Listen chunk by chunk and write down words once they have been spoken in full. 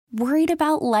Worried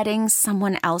about letting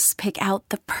someone else pick out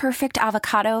the perfect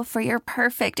avocado for your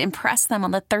perfect impress them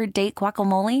on the third date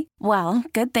guacamole? Well,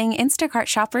 good thing Instacart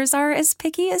shoppers are as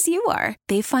picky as you are.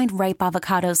 They find ripe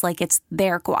avocados like it's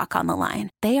their guac on the line.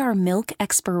 They are milk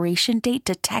expiration date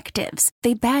detectives.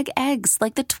 They bag eggs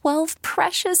like the 12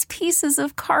 precious pieces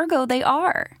of cargo they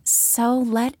are. So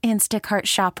let Instacart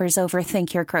shoppers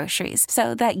overthink your groceries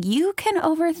so that you can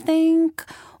overthink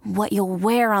what you'll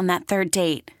wear on that third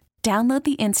date. Download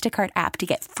the Instacart app to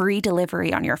get free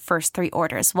delivery on your first 3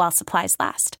 orders while supplies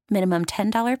last. Minimum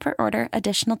 $10 per order.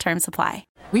 Additional terms apply.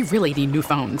 We really need new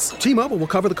phones. T-Mobile will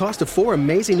cover the cost of 4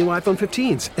 amazing new iPhone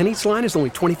 15s, and each line is only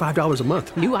 $25 a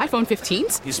month. New iPhone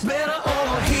 15s? It's better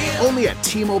over here. Only at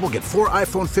T-Mobile, get 4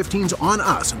 iPhone 15s on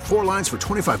us and 4 lines for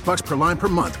 $25 per line per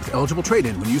month with eligible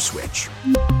trade-in when you switch.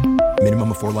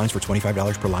 Minimum of 4 lines for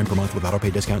 $25 per line per month with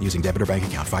autopay discount using debit or bank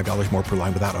account. $5 more per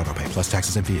line without autopay, plus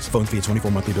taxes and fees. Phone fee at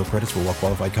 24 monthly bill credits for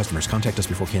well-qualified customers. Contact us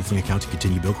before canceling account to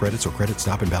continue bill credits or credit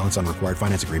stop and balance on required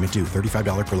finance agreement due.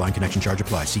 $35 per line connection charge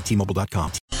applies. See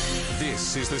T-Mobile.com.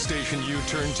 This is the station you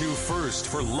turn to first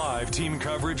for live team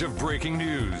coverage of breaking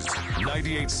news.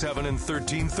 98.7 and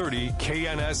 1330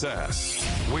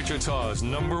 KNSS. Wichita's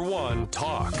 #1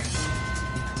 talk.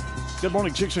 Good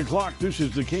morning, 6 o'clock. This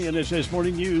is the KNSS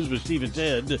Morning News with Steve and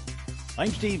Ted. I'm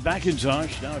Steve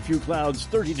McIntosh. Now a few clouds,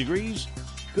 30 degrees.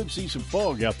 Could see some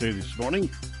fog out there this morning.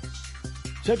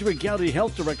 Sedgwick County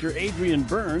Health Director Adrian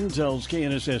Byrne tells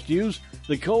KNSS News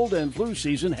the cold and flu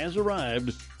season has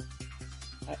arrived.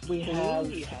 We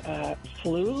have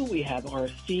flu, we have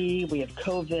RC, we have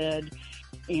COVID,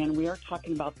 and we are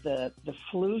talking about the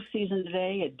flu season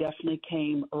today. It definitely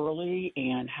came early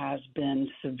and has been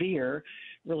severe,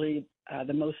 really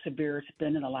the most severe it's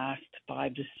been in the last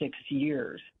 5 to 6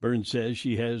 years. Byrne says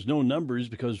she has no numbers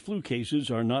because flu cases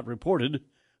are not reported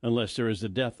unless there is the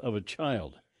death of a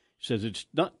child. She says it's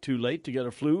not too late to get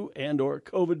a flu and or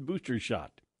COVID booster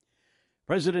shot.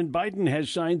 President Biden has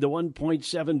signed the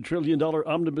 $1.7 trillion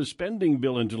omnibus spending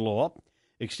bill into law,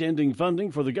 extending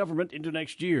funding for the government into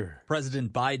next year.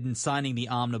 President Biden signing the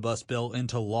omnibus bill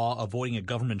into law, avoiding a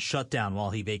government shutdown while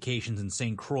he vacations in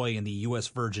St. Croix in the U.S.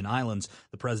 Virgin Islands.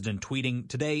 The president tweeting,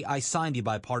 "Today, I signed the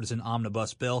bipartisan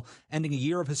omnibus bill, ending a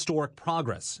year of historic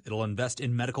progress. It'll invest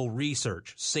in medical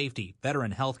research, safety,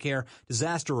 veteran health care,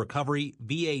 disaster recovery,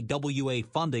 VAWA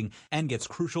funding, and gets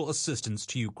crucial assistance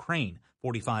to Ukraine.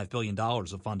 $45 billion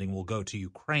of funding will go to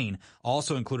Ukraine.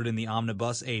 Also included in the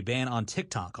omnibus, a ban on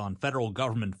TikTok on federal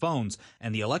government phones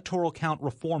and the Electoral Count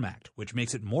Reform Act, which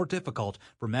makes it more difficult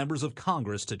for members of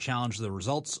Congress to challenge the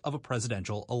results of a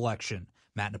presidential election."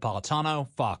 Matt Napolitano,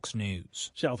 Fox News.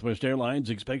 Southwest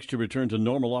Airlines expects to return to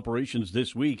normal operations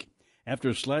this week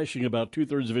after slashing about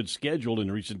two-thirds of its schedule in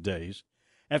recent days.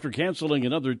 After canceling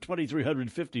another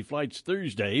 2,350 flights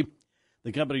Thursday,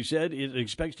 the company said it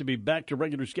expects to be back to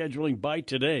regular scheduling by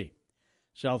today.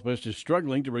 Southwest is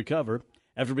struggling to recover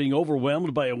after being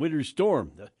overwhelmed by a winter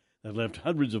storm that left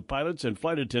hundreds of pilots and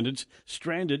flight attendants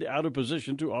stranded out of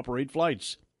position to operate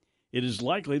flights. It is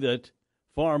likely that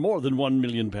far more than 1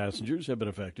 million passengers have been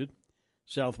affected.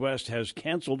 Southwest has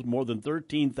canceled more than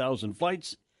 13,000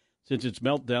 flights since its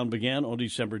meltdown began on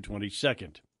December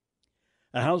 22nd.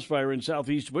 A house fire in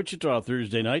southeast Wichita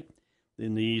Thursday night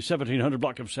in the 1700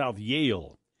 block of South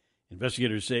Yale.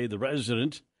 Investigators say the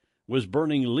resident was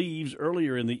burning leaves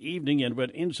earlier in the evening and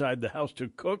went inside the house to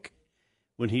cook.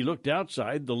 When he looked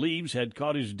outside, the leaves had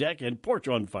caught his deck and porch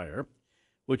on fire,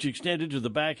 which extended to the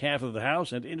back half of the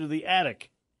house and into the attic.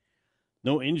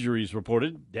 No injuries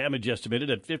reported, damage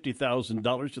estimated at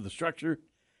 $50,000 to the structure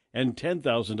and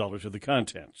 $10,000 to the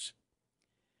contents.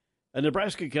 A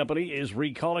Nebraska company is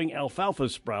recalling alfalfa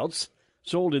sprouts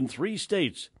sold in 3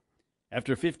 states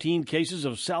after 15 cases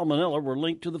of salmonella were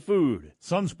linked to the food.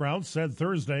 SunSprouts said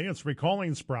Thursday it's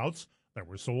recalling sprouts that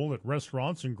were sold at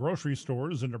restaurants and grocery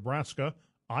stores in Nebraska,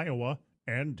 Iowa,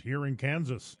 and here in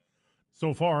Kansas.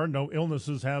 So far, no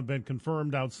illnesses have been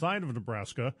confirmed outside of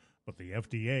Nebraska, but the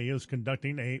FDA is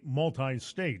conducting a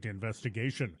multi-state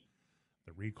investigation.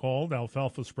 The recalled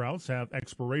alfalfa sprouts have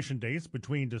expiration dates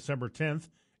between December 10th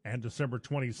and December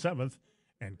 27th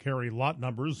and carry lot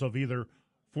numbers of either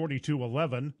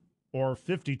 4211 or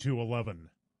 5211.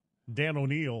 Dan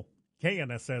O'Neill,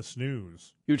 KNSS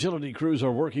News. Utility crews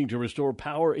are working to restore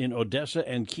power in Odessa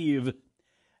and Kyiv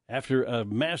after a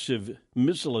massive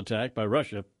missile attack by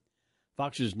Russia.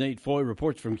 Fox's Nate Foy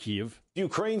reports from Kyiv.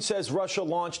 Ukraine says Russia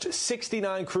launched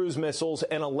 69 cruise missiles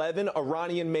and 11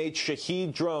 Iranian-made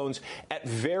Shahed drones at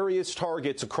various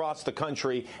targets across the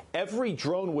country. Every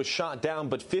drone was shot down,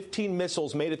 but 15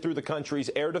 missiles made it through the country's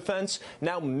air defense.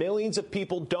 Now millions of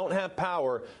people don't have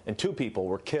power, and 2 people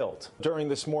were killed. During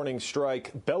this morning's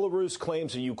strike, Belarus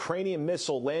claims a Ukrainian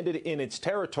missile landed in its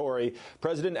territory.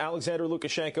 President Alexander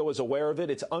Lukashenko is aware of it.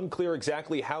 It's unclear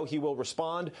exactly how he will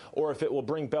respond or if it will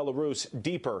bring Belarus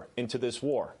deeper into this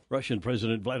war. Russian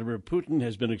President Vladimir Putin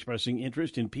has been expressing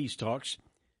interest in peace talks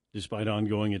despite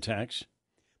ongoing attacks.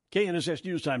 KNSS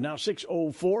News Time now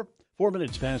 6:04, 4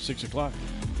 minutes past 6 o'clock.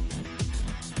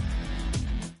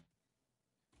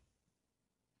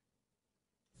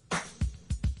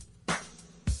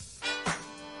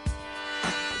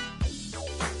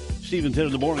 Stephen 10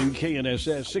 in the morning,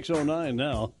 KNSS 6:09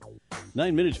 now.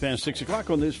 9 minutes past 6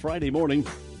 o'clock on this Friday morning.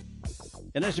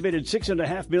 An estimated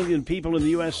 6.5 million people in the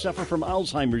U.S. suffer from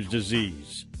Alzheimer's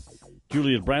disease.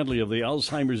 Juliet Bradley of the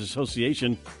Alzheimer's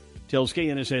Association tells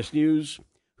KNSS News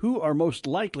who are most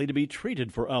likely to be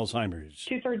treated for Alzheimer's.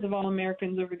 2/3 of all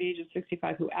Americans over the age of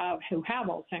 65 who have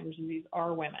Alzheimer's disease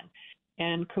are women.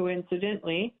 And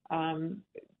coincidentally,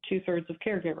 2/3 of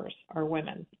caregivers are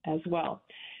women as well.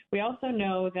 We also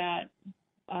know that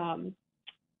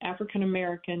African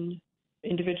American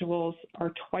individuals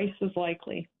are twice as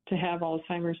likely to have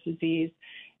Alzheimer's disease,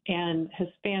 and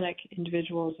Hispanic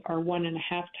individuals are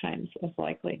 1.5 times as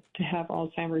likely to have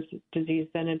Alzheimer's disease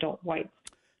than adult whites.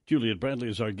 Juliet Bradley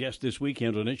is our guest this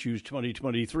weekend on Issues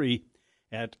 2023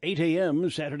 at 8 a.m.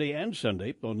 Saturday and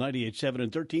Sunday on 98.7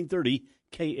 and 1330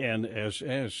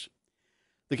 KNSS.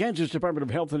 The Kansas Department of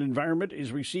Health and Environment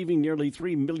is receiving nearly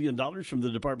 $3 million from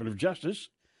the Department of Justice.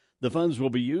 The funds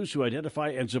will be used to identify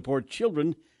and support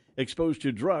children exposed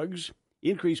to drugs,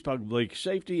 increase public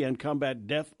safety, and combat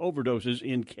death overdoses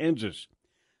in Kansas.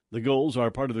 The goals are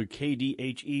part of the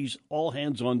KDHE's All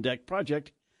Hands on Deck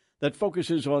project that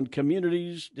focuses on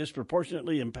communities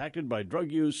disproportionately impacted by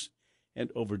drug use and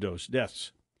overdose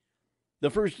deaths.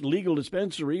 The first legal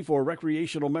dispensary for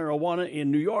recreational marijuana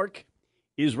in New York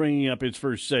is ringing up its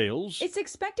first sales. It's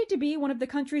expected to be one of the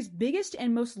country's biggest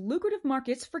and most lucrative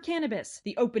markets for cannabis.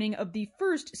 The opening of the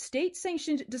first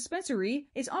state-sanctioned dispensary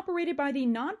is operated by the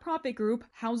nonprofit group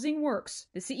Housing Works.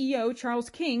 The CEO, Charles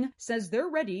King, says they're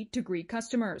ready to greet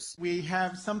customers. We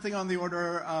have something on the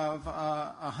order of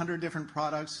 100 different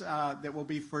products that will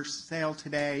be for sale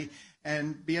today.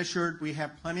 And be assured we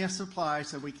have plenty of supply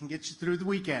so we can get you through the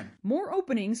weekend. More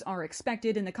openings are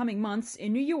expected in the coming months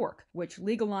in New York, which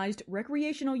legalized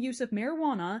recreational use of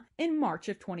marijuana in March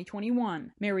of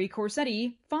 2021. Mary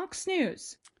Corsetti, Fox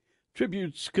News.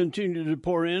 Tributes continue to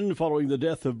pour in following the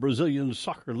death of Brazilian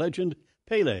soccer legend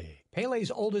Pelé.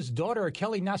 Pele's oldest daughter,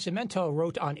 Kelly Nascimento,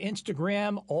 wrote on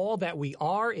Instagram, "All that we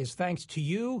are is thanks to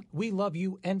you. We love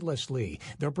you endlessly."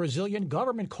 The Brazilian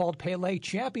government called Pelé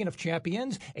champion of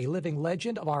champions, a living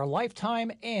legend of our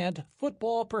lifetime, and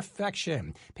football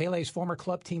perfection. Pele's former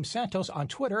club team Santos on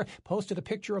Twitter posted a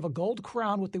picture of a gold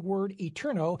crown with the word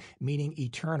Eterno, meaning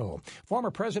eternal.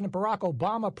 Former President Barack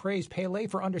Obama praised Pelé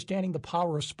for understanding the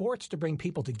power of sports to bring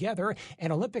people together,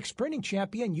 and Olympic sprinting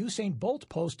champion Usain Bolt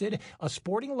posted, "A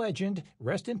sporting legend.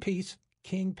 Rest in peace,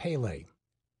 King Pelé."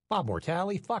 Bob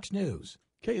Mortale, Fox News.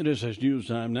 KNSS News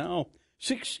Time now,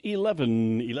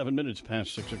 6:11, 11 minutes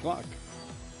past 6 o'clock.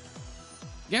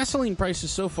 Gasoline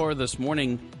prices so far this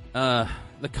morning, the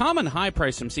common high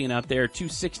price I'm seeing out there,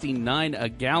 $2.69 a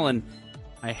gallon.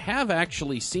 I have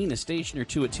actually seen a station or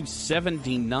two at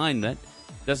 $2.79. That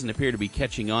doesn't appear to be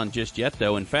catching on just yet,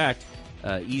 though. In fact,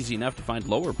 easy enough to find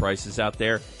lower prices out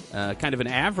there. Kind of an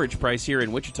average price here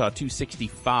in Wichita,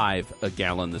 $2.65 a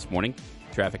gallon this morning.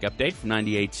 Traffic update from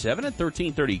 98.7 at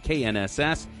 1330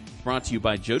 KNSS. Brought to you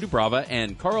by Joe Dubrava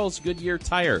and Carl's Goodyear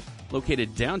Tire.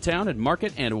 Located downtown at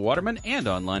Market and Waterman and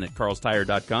online at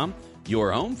carlstire.com.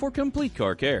 Your home for complete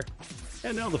car care.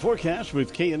 And now the forecast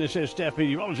with KNSS staff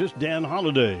meteorologist Dan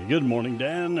Holliday. Good morning,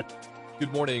 Dan.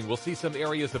 Good morning. We'll see some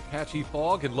areas of patchy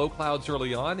fog and low clouds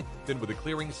early on. Then with a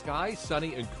clearing sky,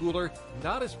 sunny and cooler.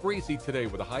 Not as breezy today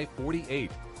with a high 48.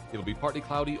 It'll be partly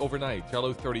cloudy overnight,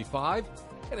 low 35.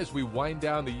 And as we wind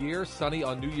down the year, sunny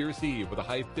on New Year's Eve with a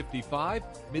high 55.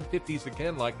 Mid-50s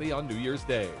again likely on New Year's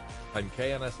Day. I'm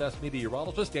KNSS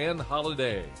meteorologist Dan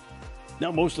Holliday.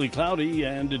 Now mostly cloudy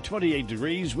and 28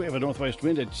 degrees. We have a northwest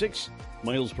wind at 6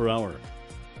 miles per hour.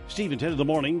 Stephen 10 in the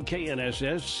morning,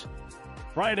 KNSS.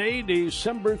 Friday,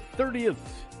 December 30th.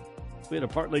 We had a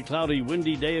partly cloudy,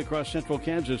 windy day across central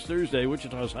Kansas. Thursday,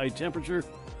 Wichita's high temperature,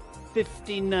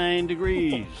 59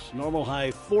 degrees. Normal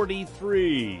high,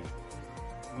 43.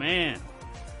 Man,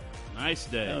 nice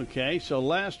day. Okay, so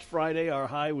last Friday, our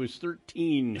high was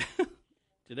 13.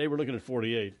 Today we're looking at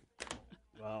 48.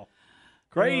 Wow.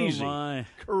 Crazy. Oh, my.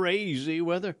 Crazy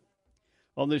weather.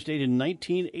 On this date in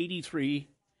 1983,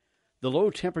 the low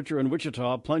temperature in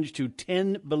Wichita plunged to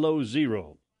 10 below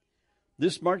zero.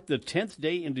 This marked the 10th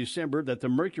day in December that the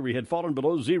mercury had fallen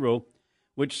below zero,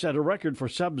 which set a record for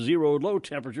sub-zero low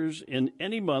temperatures in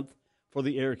any month for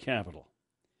the air capital.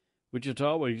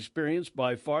 Wichita will experience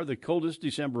by far the coldest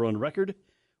December on record,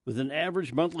 with an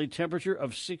average monthly temperature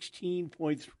of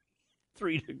 16.3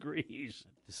 degrees.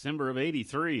 December of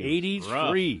 83.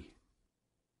 83.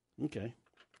 Okay.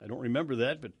 I don't remember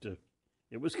that, but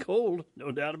it was cold,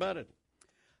 no doubt about it.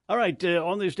 All right,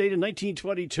 on this date in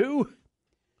 1922,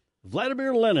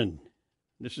 Vladimir Lenin,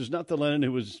 this is not the Lenin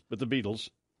who was with the Beatles,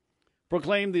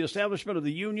 proclaimed the establishment of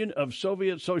the Union of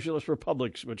Soviet Socialist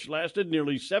Republics, which lasted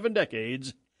nearly 7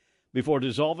 decades before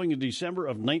dissolving in December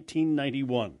of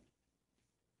 1991.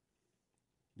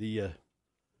 The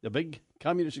big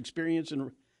communist experiment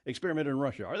in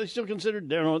Russia. Are they still considered?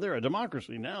 They're a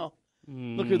democracy now.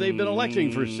 Look who they've been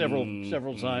electing for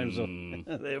several times.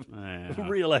 They've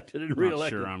reelected and reelected. Not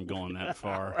sure I'm going that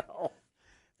far. Well,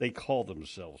 they call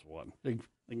themselves one. They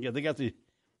got the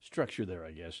structure there,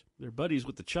 I guess. They're buddies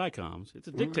with the Chi-Coms. It's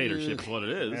a dictatorship is what it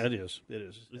is. It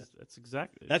is. That's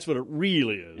exactly. That's what it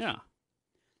really is. Yeah.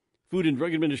 Food and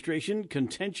Drug Administration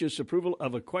contentious approval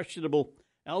of a questionable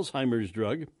Alzheimer's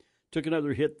drug took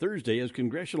another hit Thursday as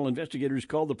congressional investigators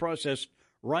called the process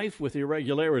rife with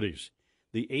irregularities.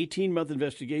 The 18-month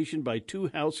investigation by 2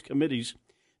 House committees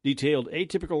detailed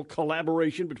atypical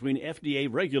collaboration between FDA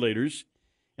regulators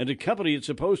and a company it's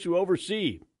supposed to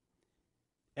oversee,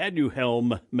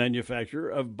 Aduhelm, manufacturer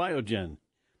of Biogen.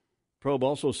 Probe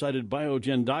also cited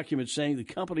Biogen documents saying the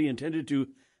company intended to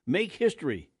make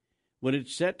history when it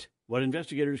set what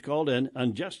investigators called an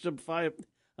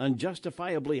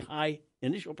unjustifiably high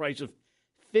initial price of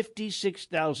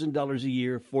 $56,000 a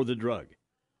year for the drug.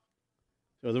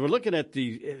 So they were looking at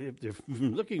the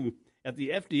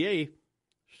FDA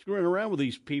screwing around with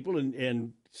these people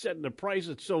and setting a price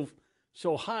that's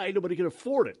so high nobody can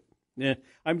afford it. Yeah,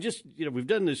 I'm just we've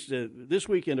done this this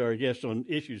weekend. Our guest on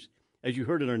Issues, as you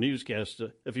heard in our newscast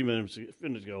a few minutes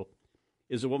ago,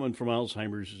 is a woman from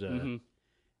Alzheimer's,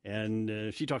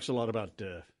 and she talks a lot about.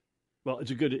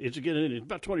 It's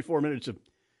about 24 minutes of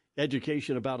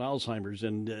education about Alzheimer's,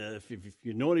 and if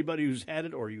you know anybody who's had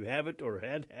it, or you have it, or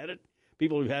had it,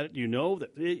 people who've had it, you know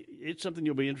that it's something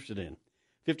you'll be interested in.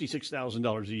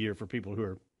 $56,000 a year for people who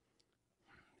are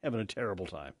having a terrible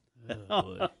time. Oh,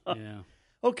 boy. Yeah.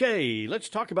 Okay, let's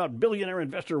talk about billionaire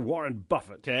investor Warren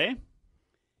Buffett. Okay.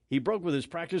 He broke with his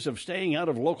practice of staying out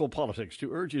of local politics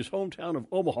to urge his hometown of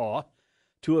Omaha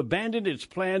to abandon its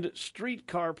planned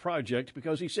streetcar project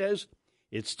because he says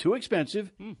it's too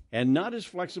expensive and not as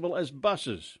flexible as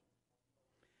buses.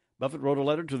 Buffett wrote a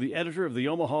letter to the editor of the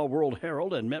Omaha World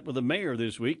Herald and met with the mayor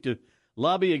this week to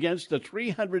lobby against the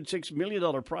 $306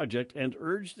 million project and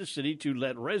urged the city to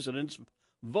let residents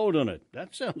vote on it.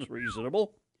 That sounds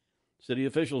reasonable. City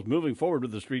officials moving forward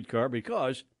with the streetcar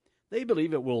because they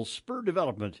believe it will spur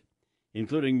development,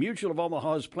 including Mutual of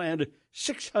Omaha's planned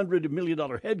 $600 million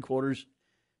headquarters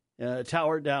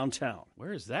tower downtown.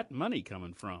 Where is that money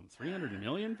coming from? $300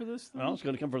 million for this thing? Well, it's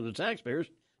going to come from the taxpayers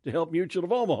to help Mutual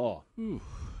of Omaha.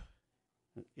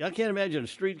 I can't imagine a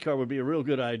streetcar would be a real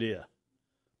good idea.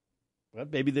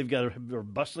 But maybe they've got a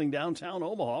bustling downtown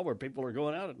Omaha where people are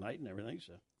going out at night and everything,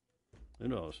 so who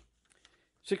knows.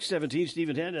 6:17, Steve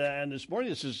and Ted, and this morning,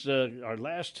 this is our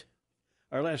last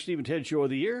Steve and Ted show of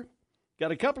the year.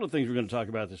 Got a couple of things we're going to talk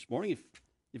about this morning,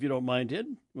 if you don't mind, Ted.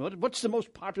 What's the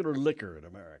most popular liquor in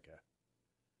America?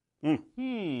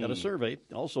 Got a survey.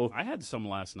 Also, I had some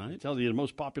last night. Tells you the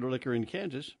most popular liquor in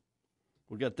Kansas.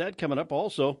 We've got that coming up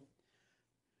also.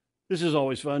 This is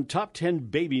always fun. Top 10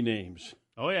 baby names.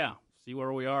 Oh, yeah. See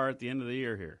where we are at the end of the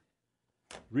year here.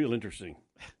 Real interesting.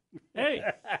 Hey.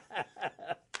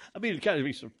 I mean, it kind of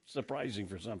be surprising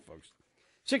for some folks.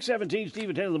 6:17, Steve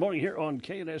and Ted in the morning here on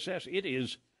KNSS. It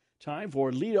is time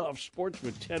for Leadoff Sports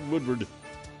with Ted Woodward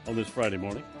on this Friday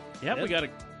morning. Yep, we got a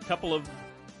couple of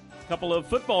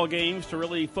football games to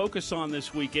really focus on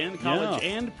this weekend, college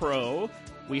and pro.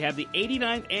 We have the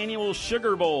 89th annual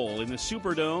Sugar Bowl in the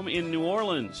Superdome in New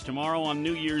Orleans tomorrow on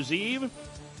New Year's Eve.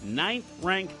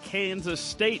 9th-ranked Kansas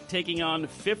State taking on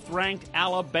 5th-ranked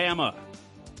Alabama.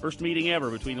 First meeting ever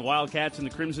between the Wildcats and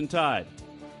the Crimson Tide.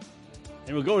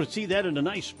 And we'll go to see that in a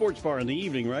nice sports bar in the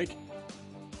evening, right?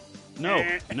 Nope.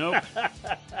 You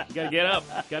got to get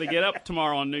up. Got to get up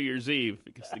tomorrow on New Year's Eve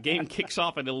because the game kicks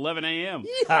off at 11 a.m.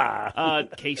 Yeah.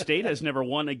 K-State has never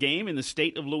won a game in the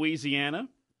state of Louisiana.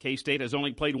 K-State has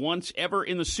only played once ever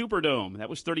in the Superdome. That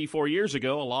was 34 years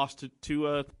ago, a loss to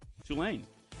Tulane.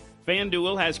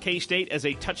 FanDuel has K-State as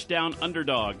a touchdown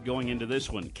underdog going into this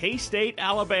one. K-State,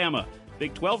 Alabama,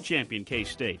 Big 12 champion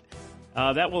K-State.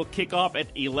 That will kick off at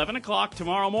 11 o'clock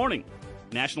tomorrow morning.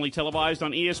 Nationally televised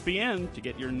on ESPN to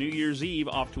get your New Year's Eve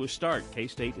off to a start.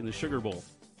 K-State in the Sugar Bowl.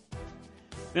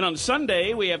 Then on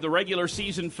Sunday, we have the regular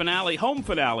season finale, home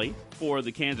finale for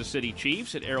the Kansas City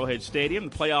Chiefs at Arrowhead Stadium.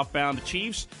 The playoff-bound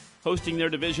Chiefs hosting their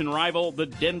division rival, the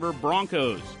Denver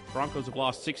Broncos. Broncos have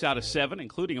lost 6 out of 7,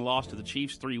 including a loss to the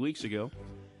Chiefs 3 weeks ago.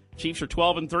 Chiefs are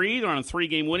 12-3. They're on a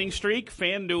 3-game winning streak.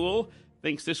 FanDuel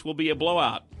thinks this will be a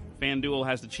blowout. FanDuel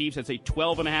has the Chiefs as a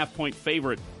 12.5-point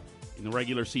favorite in the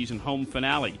regular season home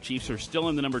finale. Chiefs are still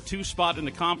in the number 2 spot in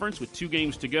the conference with 2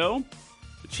 games to go.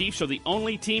 The Chiefs are the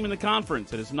only team in the conference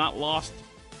that has not lost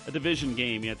a division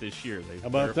game yet this year. How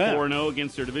about that? They're 4-0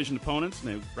 against their division opponents,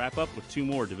 and they wrap up with 2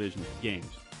 more division games.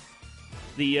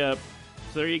 So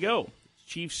there you go.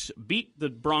 Chiefs beat the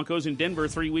Broncos in Denver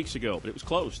 3 weeks ago, but it was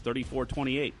close,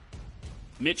 34-28.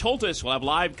 Mitch Holthus will have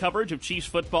live coverage of Chiefs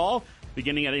football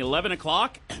beginning at 11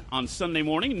 o'clock on Sunday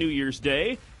morning, New Year's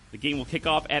Day. The game will kick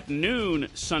off at noon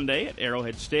Sunday at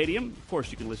Arrowhead Stadium. Of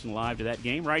course, you can listen live to that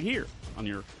game right here on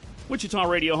your Wichita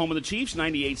radio home of the Chiefs,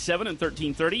 98.7 and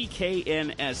 1330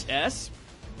 KNSS.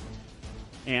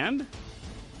 And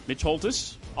Mitch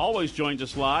Holthus always joins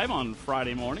us live on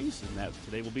Friday mornings, and that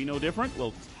today will be no different.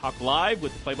 We'll talk live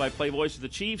with the play-by-play voice of the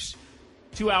Chiefs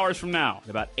 2 hours from now, at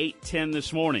about 8:10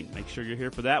 this morning. Make sure you're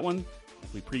here for that one.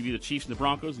 We preview the Chiefs and the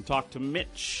Broncos and talk to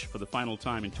Mitch for the final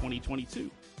time in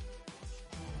 2022.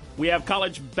 We have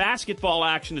college basketball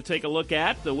action to take a look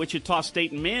at. The Wichita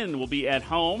State men will be at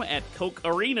home at Koch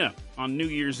Arena on New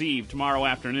Year's Eve tomorrow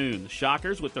afternoon. The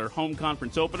Shockers, with their home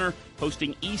conference opener,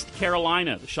 hosting East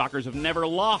Carolina. The Shockers have never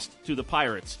lost to the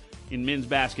Pirates in men's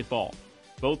basketball.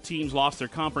 Both teams lost their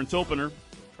conference opener,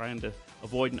 trying to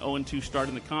avoid an 0-2 start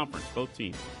in the conference, both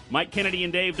teams. Mike Kennedy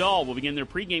and Dave Dahl will begin their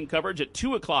pregame coverage at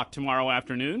 2 o'clock tomorrow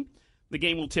afternoon. The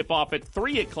game will tip off at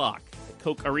 3 o'clock at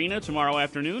Koch Arena tomorrow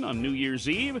afternoon on New Year's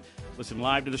Eve. Listen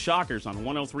live to the Shockers on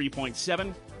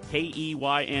 103.7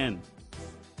 KEYN.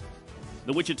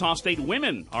 The Wichita State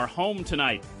women are home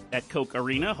tonight at Koch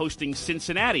Arena, hosting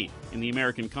Cincinnati in the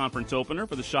American Conference opener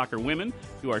for the Shocker women,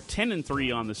 who are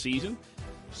 10-3 on the season,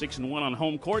 6-1 on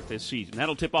home court this season.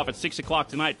 That'll tip off at 6 o'clock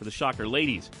tonight for the Shocker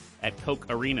ladies at Koch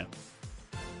Arena.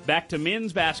 Back to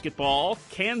men's basketball.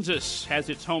 Kansas has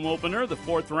its home opener. The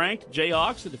 4th-ranked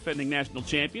Jayhawks, the defending national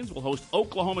champions, will host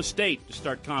Oklahoma State to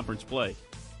start conference play.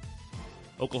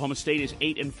 Oklahoma State is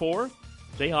 8-4.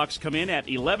 Jayhawks come in at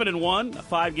 11-1, a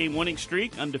 5-game winning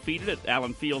streak, undefeated at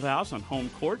Allen Fieldhouse on home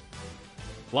court.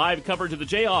 Live coverage of the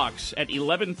Jayhawks at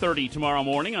 11:30 tomorrow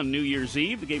morning on New Year's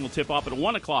Eve. The game will tip off at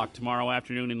 1 o'clock tomorrow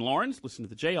afternoon in Lawrence. Listen to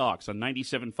the Jayhawks on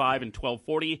 97.5 and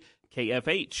 1240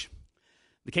 KFH.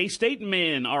 The K-State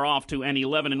men are off to an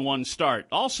 11-1 start,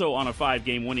 also on a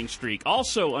 5-game winning streak,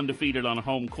 also undefeated on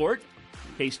home court.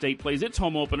 K-State plays its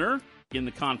home opener in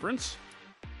the conference.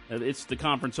 It's the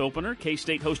conference opener.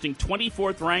 K-State hosting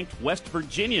 24th-ranked West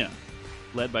Virginia,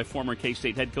 led by former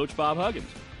K-State head coach Bob Huggins.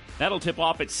 That'll tip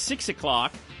off at 6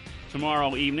 o'clock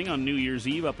tomorrow evening on New Year's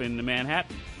Eve up in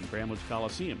Manhattan, in Bramlage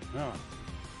Coliseum. Oh.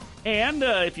 And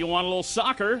if you want a little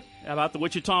soccer, how about the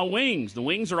Wichita Wings? The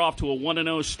Wings are off to a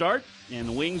 1-0 start, and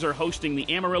the Wings are hosting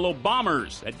the Amarillo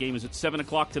Bombers. That game is at 7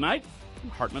 o'clock tonight in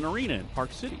Hartman Arena in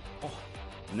Park City. Oh.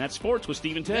 And that's sports with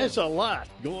Steve and Ted. There's a lot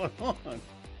going on.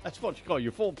 That's what you call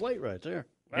your full plate right there.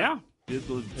 Wow. Yeah. It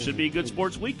should be a good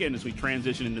sports weekend as we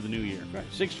transition into the new year. Right.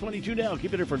 6:22 now.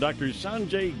 Keep it here for Dr.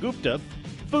 Sanjay Gupta,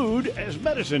 Food as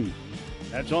Medicine.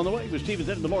 That's on the way with Steve and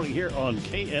Ted in the morning here on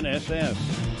KNSS.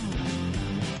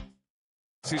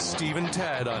 This is Steve and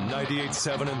Ted on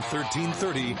 98.7 and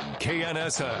 1330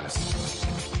 KNSS.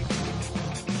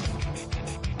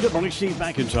 Good morning, Steve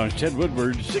McIntosh, Ted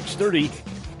Woodward, 6:30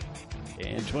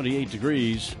 and 28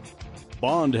 degrees.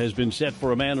 Bond has been set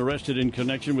for a man arrested in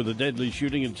connection with a deadly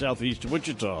shooting in southeast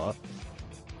Wichita.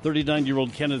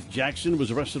 39-year-old Kenneth Jackson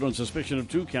was arrested on suspicion of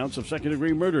 2 counts of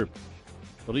second-degree murder.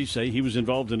 Police say he was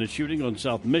involved in a shooting on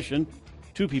South Mission.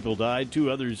 2 people died, 2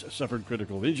 others suffered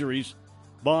critical injuries.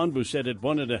 Bond was set at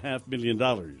 $1.5 million.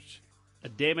 A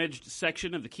damaged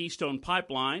section of the Keystone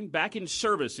Pipeline back in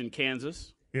service in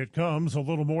Kansas. It comes a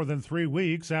little more than 3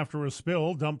 weeks after a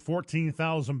spill dumped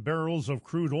 14,000 barrels of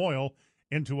crude oil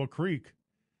into a creek.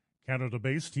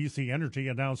 Canada-based TC Energy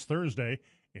announced Thursday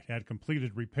it had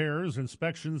completed repairs,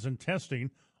 inspections, and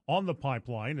testing on the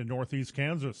pipeline in northeast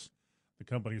Kansas. The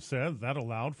company said that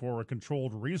allowed for a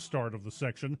controlled restart of the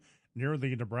section near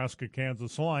the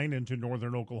Nebraska-Kansas line into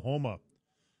northern Oklahoma.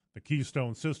 The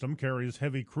Keystone system carries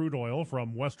heavy crude oil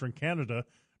from western Canada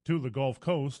to the Gulf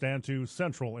Coast and to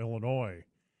central Illinois.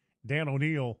 Dan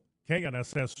O'Neill,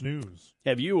 KNSS News.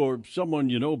 Have you or someone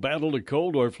you know battled a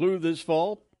cold or flu this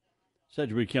fall?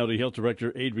 Sedgwick County Health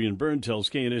Director Adrian Byrne tells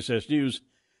KNSS News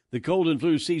the cold and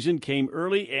flu season came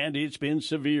early and it's been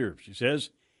severe. She says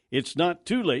it's not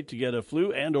too late to get a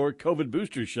flu and or COVID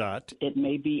booster shot. It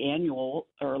may be annual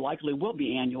or likely will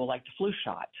be annual like the flu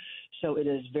shot. So it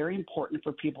is very important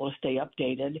for people to stay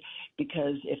updated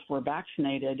because if we're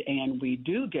vaccinated and we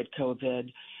do get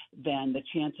COVID, then the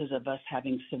chances of us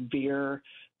having severe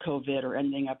COVID or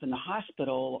ending up in the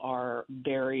hospital are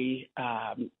very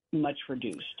much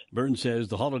reduced. Byrne says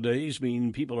the holidays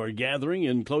mean people are gathering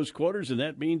in close quarters, and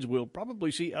that means we'll probably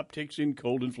see upticks in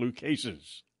cold and flu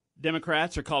cases.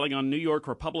 Democrats are calling on New York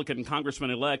Republican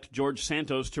Congressman-elect George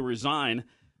Santos to resign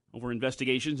over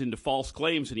investigations into false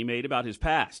claims that he made about his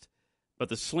past. But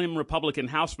the slim Republican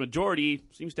House majority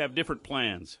seems to have different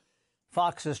plans.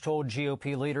 Fox has told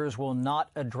GOP leaders will not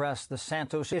address the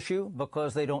Santos issue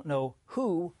because they don't know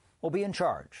who will be in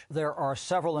charge. There are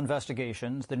several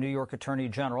investigations, the New York Attorney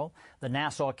General, the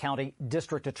Nassau County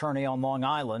District Attorney on Long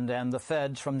Island, and the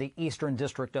feds from the Eastern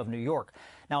District of New York.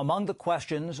 Now, among the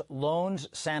questions, loans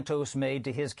Santos made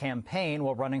to his campaign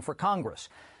while running for Congress.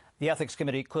 The Ethics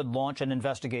Committee could launch an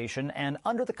investigation, and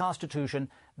under the Constitution,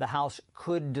 the House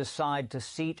could decide to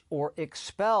seat or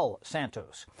expel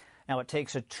Santos. Now, it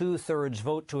takes a 2/3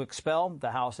 vote to expel.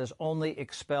 The House has only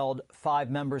expelled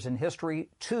 5 members in history,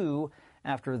 2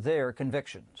 after their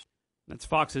convictions. That's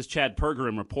Fox's Chad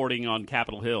Pergram reporting on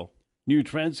Capitol Hill. New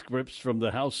transcripts from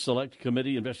the House Select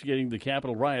Committee investigating the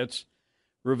Capitol riots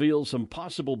reveal some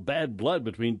possible bad blood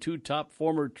between 2 top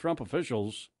former Trump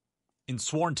officials. In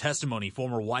sworn testimony,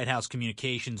 former White House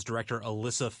Communications Director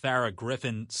Alyssa Farah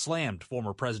Griffin slammed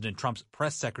former President Trump's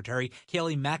press secretary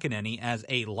Kayleigh McEnany as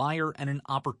a liar and an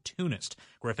opportunist.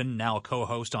 Griffin, now a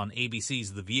co-host on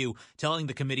ABC's The View, telling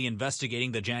the committee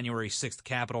investigating the January 6th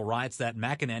Capitol riots that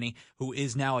McEnany, who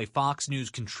is now a Fox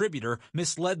News contributor,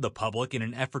 misled the public in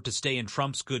an effort to stay in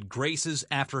Trump's good graces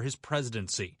after his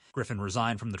presidency. Griffin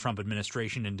resigned from the Trump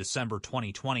administration in December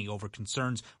 2020 over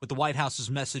concerns with the White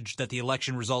House's message that the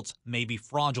election results may be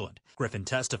fraudulent. Griffin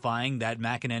testifying that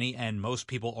McEnany and most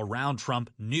people around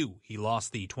Trump knew he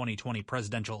lost the 2020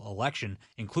 presidential election,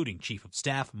 including Chief of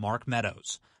Staff Mark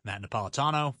Meadows. Matt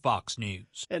Napolitano, Fox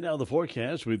News. And now the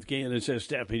forecast with KNSS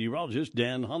staff meteorologist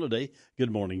Dan Holliday. Good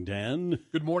morning, Dan.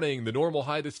 Good morning. The normal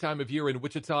high this time of year in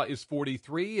Wichita is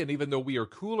 43, and even though we are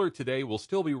cooler today, we'll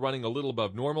still be running a little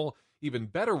above normal. Even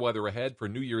better weather ahead for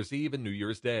New Year's Eve and New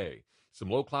Year's Day.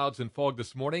 Some low clouds and fog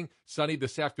this morning, sunny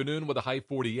this afternoon with a high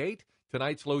 48,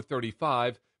 tonight's low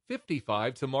 35,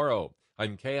 55 tomorrow.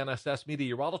 I'm KNSS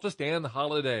meteorologist Dan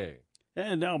Holliday.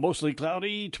 And now mostly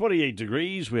cloudy, 28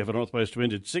 degrees. We have a northwest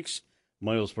wind at 6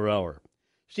 miles per hour.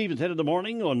 Stephen 10 in the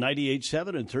morning on 98.7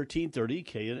 and 1330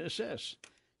 KNSS.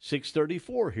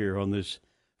 6:34 here on this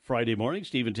Friday morning.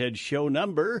 Stephen Ted show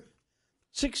number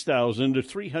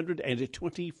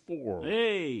 6,324.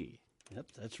 Hey.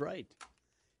 Yep, that's right.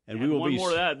 And we will one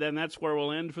more of that, then that's where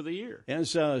we'll end for the year. And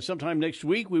sometime next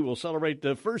week, we will celebrate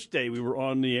the first day we were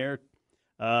on the air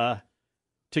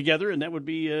together, and that would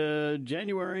be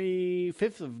January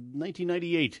 5th of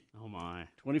 1998. Oh, my.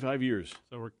 25 years.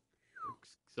 So we're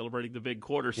celebrating the big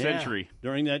quarter century.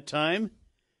 During that time,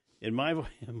 in my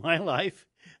life,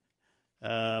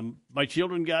 my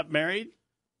children got married.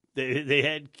 They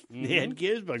had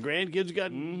kids. My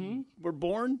grandkids were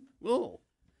born. Oh,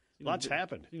 lots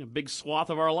happened. A big swath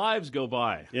of our lives go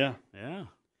by. Yeah. Yeah.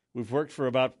 We've worked for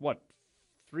about,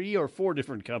 3 or 4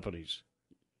 different companies.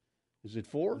 Is it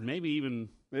 4? Maybe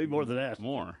more than that.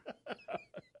 More.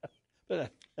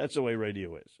 But that's the way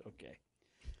radio is. Okay.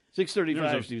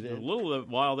 6:35. A little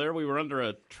while there, we were under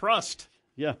a trust.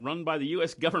 Yeah. Run by the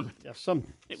U.S. government. Yeah,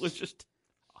 it was just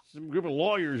some group of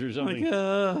lawyers or something.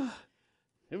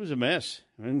 It was a mess.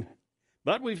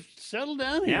 But we've settled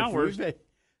down here. Yeah,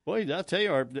 boy, I'll tell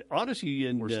you, our Odyssey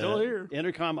and we're still here.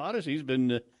 Intercom Odyssey's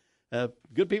been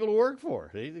good people to work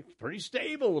for. They're pretty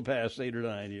stable the past 8 or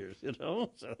 9 years,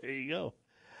 So there you go.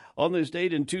 On this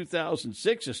date in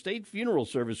 2006, a state funeral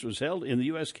service was held in the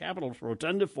U.S. Capitol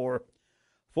Rotunda for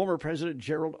former President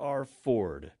Gerald R.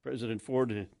 Ford. President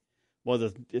Ford, I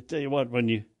tell you what, when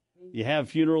you have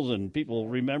funerals and people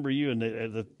remember you and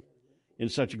in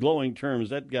such glowing terms,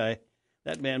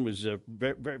 that man was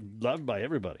very, very loved by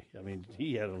everybody. I mean,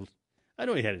 I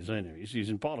know he had his enemies. He's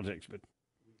in politics, but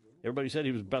everybody said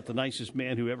he was about the nicest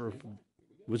man who ever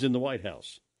was in the White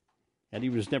House. And he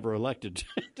was never elected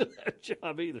to that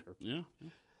job either. Yeah.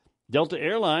 Delta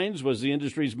Airlines was the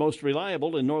industry's most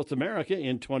reliable in North America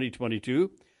in 2022.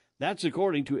 That's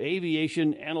according to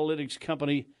aviation analytics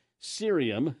company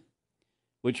Cirium,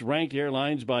 which ranked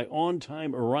airlines by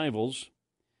on-time arrivals.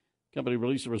 Company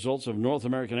released the results of North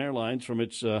American Airlines from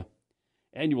its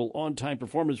annual on-time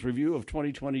performance review of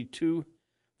 2022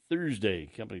 Thursday.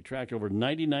 Company tracked over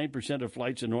 99% of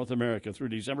flights in North America through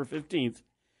December 15th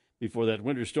before that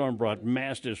winter storm brought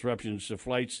mass disruptions to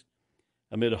flights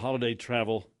amid holiday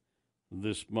travel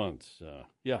this month.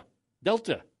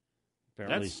 Delta.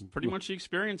 Apparently. That's pretty much the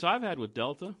experience I've had with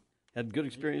Delta. Had good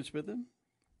experience with them?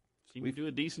 Seem to do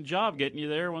a decent job getting you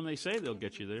there when they say they'll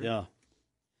get you there. Yeah.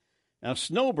 Now,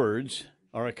 snowbirds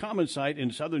are a common sight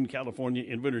in Southern California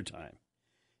in wintertime,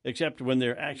 except when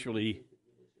they're actually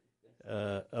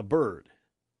a bird.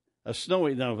 A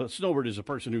snowbird is a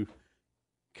person who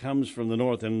comes from the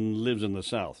north and lives in the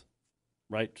south,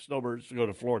 right? Snowbirds go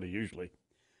to Florida usually.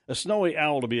 A snowy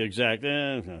owl, to be exact.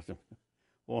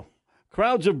 Well,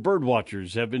 crowds of bird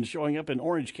watchers have been showing up in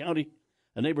Orange County,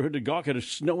 a neighborhood to gawk at a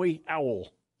snowy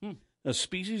owl, a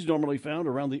species normally found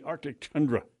around the Arctic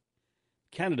tundra.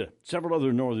 Canada, several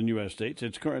other northern U.S. states.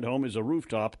 Its current home is a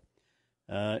rooftop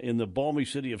in the balmy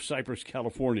city of Cypress,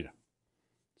 California.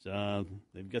 So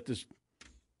they've got this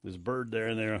bird there,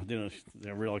 and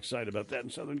they're real excited about that in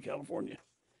Southern California.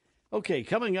 Okay,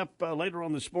 coming up later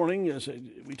on this morning, as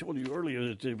we told you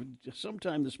earlier, that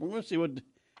sometime this morning. Let's see when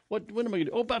am I going to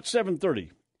do? Oh, about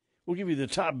 7:30. We'll give you the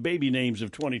top baby names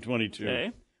of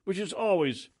 2022, which is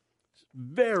always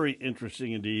very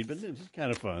interesting indeed, but it's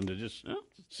kind of fun to just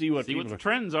see what the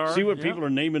trends are. See what people are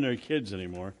naming their kids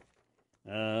anymore.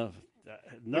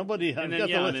 Nobody. And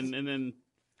then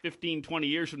 15, 20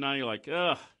 years from now, you're like,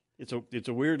 ugh. It's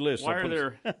a weird list.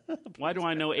 Why do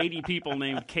I know 80 people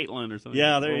named Caitlin or something?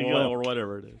 Yeah, there you go. Or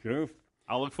whatever it is. Sure.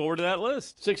 I'll look forward to that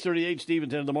list. 6:38, Steve,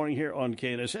 and 10 in the morning here on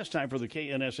KNSS. Time for the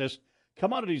KNSS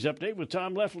Commodities Update with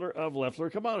Tom Leffler of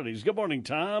Leffler Commodities. Good morning,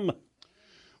 Tom.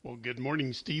 Well, good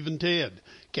morning, Steve and Ted.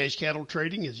 Cash cattle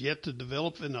trading is yet to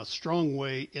develop in a strong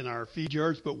way in our feed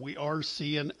yards, but we are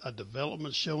seeing a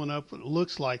development showing up. It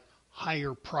looks like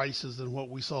higher prices than what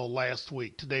we saw last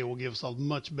week. Today will give us a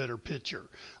much better picture.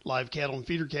 Live cattle and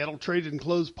feeder cattle traded and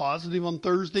closed positive on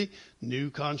Thursday. New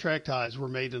contract highs were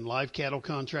made in live cattle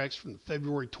contracts from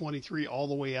February 23 all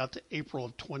the way out to April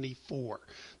of 24.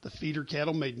 The feeder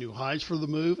cattle made new highs for the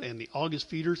move, and the August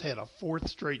feeders had a fourth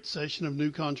straight session of new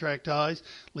contract highs.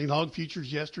 Lean hog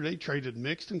futures yesterday traded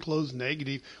mixed and closed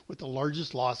negative, with the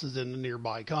largest losses in the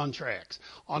nearby contracts.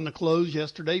 On the close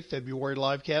yesterday, February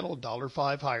live cattle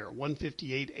 $1.05 higher,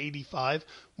 158.85.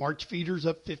 March feeders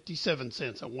up 57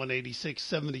 cents at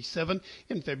 186.77.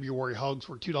 In February, hogs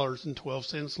were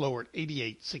 $2.12 lower at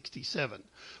 88.67.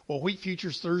 While wheat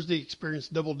futures Thursday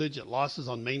experienced double-digit losses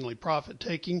on mainly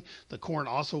profit-taking, the corn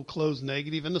also closed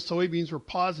negative, and the soybeans were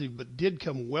positive but did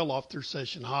come well off their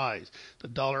session highs. The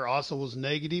dollar also was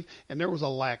negative, and there was a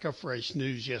lack of fresh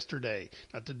news yesterday.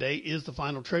 Now, today is the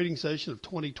final trading session of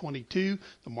 2022.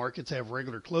 The markets have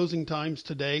regular closing times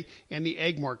today, and the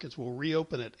egg markets will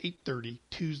reopen at 8:30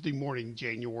 Tuesday morning,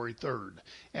 January 3rd.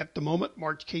 At the moment,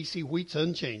 March KC wheat's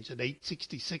unchanged at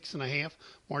 866.5.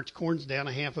 March corn's down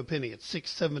a half a penny at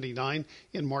 6.79.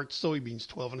 In March soybeans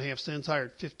 12.5 cents higher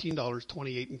at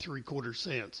 $15.28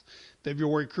 3/4.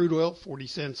 February crude oil 40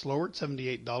 cents lower at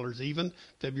 $78 even.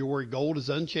 February gold is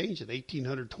unchanged at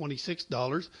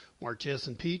 $1,826. March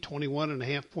S&P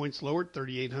 21.5 points lower at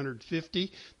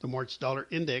 $3,850. The March dollar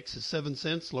index is 7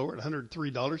 cents lower at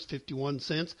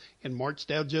 $103.51. And March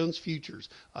Dow Jones futures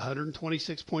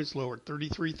 126 points lower at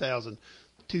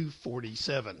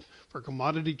 33,247. For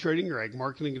commodity trading or ag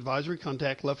marketing advisory,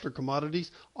 contact Leffler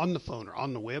Commodities on the phone or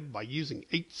on the web by using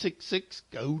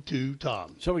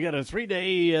 866-GO-TO-TOM. So we got a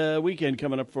 3-day weekend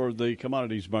coming up for the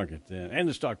commodities market and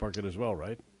the stock market as well,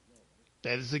 right?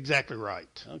 That is exactly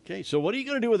right. Okay, so what are you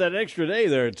going to do with that extra day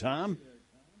there, Tom?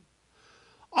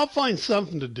 I'll find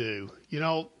something to do. You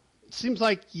know, it seems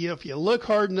like if you look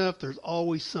hard enough, there's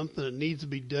always something that needs to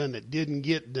be done that didn't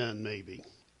get done maybe.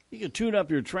 You can tune up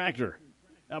your tractor.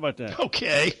 How about that?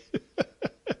 Okay.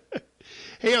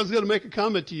 Hey, I was going to make a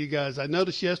comment to you guys. I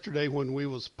noticed yesterday when we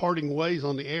was parting ways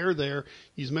on the air there,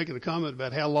 you was making a comment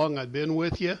about how long I'd been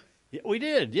with you. Yeah, we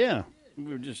did, yeah. We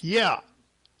were just... Yeah.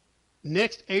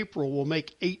 Next April will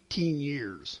make 18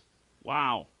 years.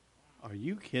 Wow. Are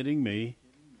you kidding me?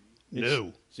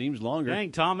 No. Seems longer.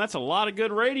 Dang, Tom, that's a lot of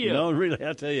good radio. No, really,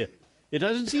 I'll tell you. It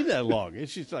doesn't seem that long.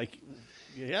 It's just like,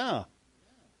 yeah.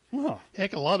 Huh.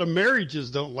 Heck, a lot of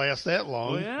marriages don't last that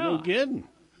long. Well, yeah. No kidding.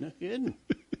 No kidding.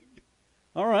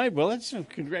 All right. Well, that's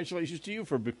congratulations to you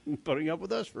for putting up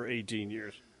with us for 18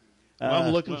 years. Well,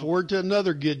 I'm looking forward to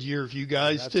another good year for you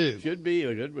guys, too. Should be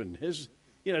a good one.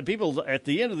 People at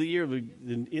the end of the year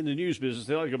in the news business,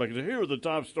 they like to go back and say, here are the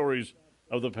top stories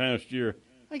of the past year.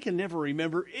 I can never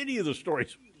remember any of the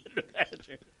stories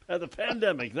The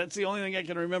pandemic. That's the only thing I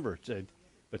can remember.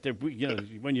 But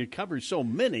when you cover so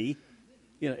many,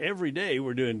 every day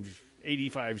we're doing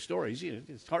 85 stories.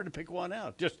 It's hard to pick one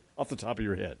out just off the top of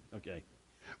your head. Okay.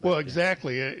 Well,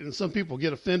 exactly. And some people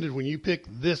get offended when you pick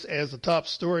this as the top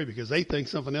story because they think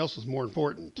something else is more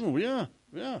important. Oh, yeah.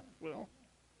 Well,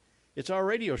 it's our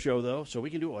radio show, though, so we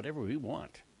can do whatever we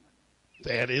want.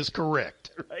 That is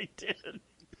correct. Right,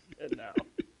 Good now.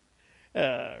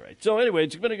 All right. So, anyway,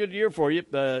 it's been a good year for you.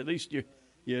 At least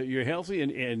you're healthy,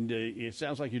 and it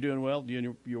sounds like you're doing well, you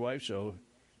and your wife. So,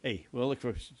 hey, we'll look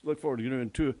forward to doing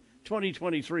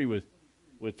 2023 with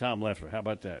Tom Leffler. How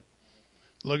about that?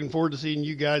 Looking forward to seeing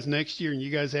you guys next year, and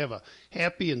you guys have a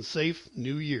happy and safe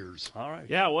New Year's. All right.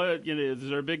 Yeah, is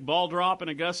there a big ball drop in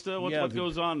Augusta? What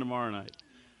goes on tomorrow night?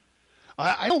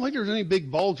 I don't think there's any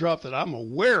big ball drop that I'm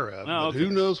aware of, but who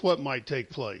knows what might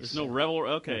take place. There's no revelry?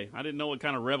 Okay. I didn't know what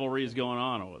kind of revelry is going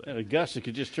on over there. Augusta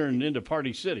could just turn into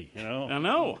Party City, I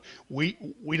know. We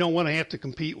don't want to have to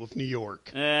compete with New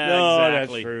York. No,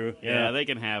 exactly. That's true. Yeah, they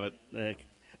can have it.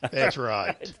 That's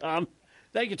right. Tom.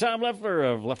 Thank you, Tom Leffler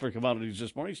of Leffler Commodities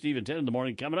this morning. Steve and 10 in the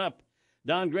morning coming up.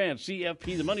 Don Grant,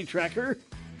 CFP, the money tracker.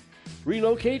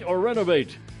 Relocate or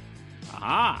renovate?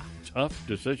 Ah, tough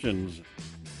decisions.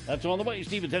 That's on the way.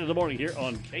 Steve and 10 in the morning here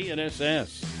on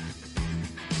KNSS.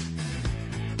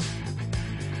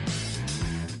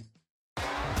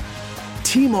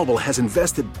 T-Mobile has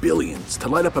invested billions to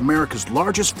light up America's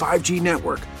largest 5G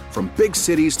network, from big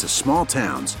cities to small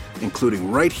towns, including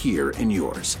right here in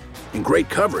yours. And great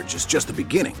coverage is just the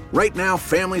beginning. Right now,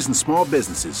 families and small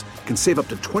businesses can save up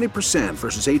to 20%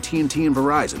 versus AT&T and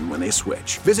Verizon when they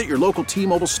switch. Visit your local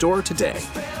T-Mobile store today.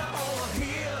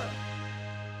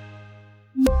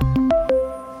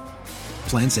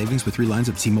 Plan savings with 3 lines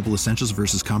of T-Mobile Essentials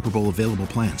versus comparable available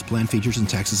plans. Plan features and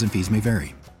taxes and fees may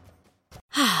vary.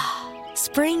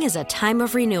 Spring is a time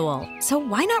of renewal, so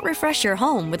why not refresh your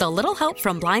home with a little help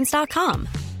from Blinds.com?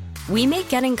 We make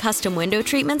getting custom window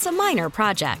treatments a minor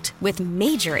project with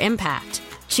major impact.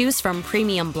 Choose from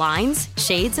premium blinds,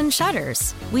 shades, and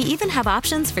shutters. We even have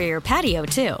options for your patio,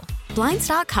 too.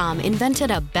 Blinds.com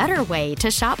invented a better way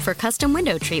to shop for custom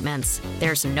window treatments.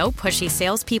 There's no pushy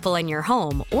salespeople in your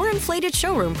home or inflated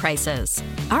showroom prices.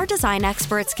 Our design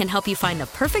experts can help you find the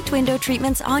perfect window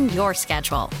treatments on your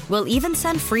schedule. We'll even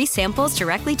send free samples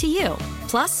directly to you.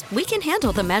 Plus, we can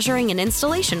handle the measuring and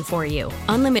installation for you.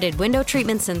 Unlimited window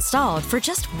treatments installed for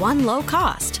just one low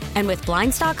cost. And with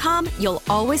Blinds.com, you'll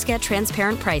always get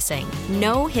transparent pricing.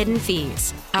 No hidden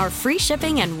fees. Our free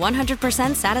shipping and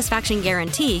 100% satisfaction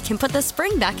guarantee can put the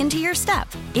spring back into your step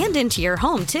and into your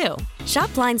home, too.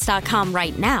 Shop Blinds.com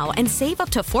right now and save up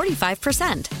to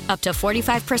 45%. Up to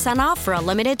 45% off for a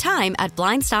limited time at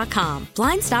Blinds.com.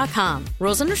 Blinds.com.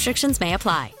 Rules and restrictions may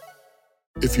apply.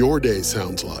 If your day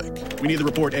sounds like, we need the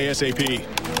report ASAP,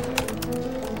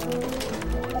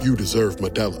 you deserve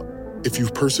Modelo. If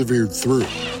you've persevered through,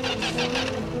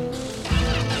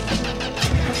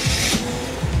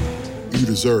 you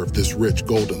deserve this rich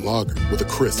golden lager with a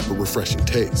crisp but refreshing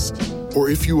taste. Or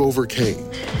if you overcame,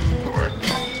 2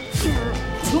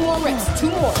 more reps, 2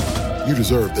 more. You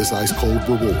deserve this ice cold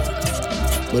reward.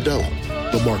 Modelo,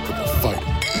 the mark of a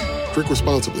fighter. Drink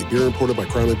responsibly. Beer imported by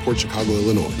Crown Imports, Chicago,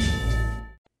 Illinois.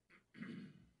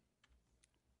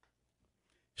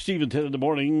 Steve and 10 in the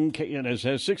morning,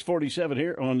 KNSS 647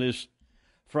 here on this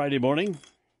Friday morning.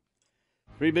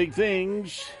 3 big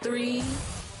things. 3.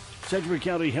 Sedgwick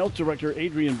County Health Director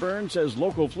Adrian Byrne says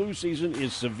local flu season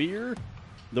is severe,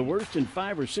 the worst in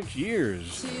 5 or 6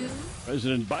 years. 2.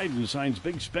 President Biden signs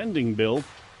big spending bill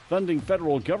funding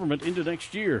federal government into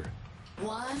next year.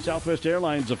 1. Southwest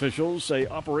Airlines officials say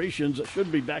operations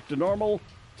should be back to normal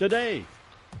today.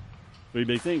 3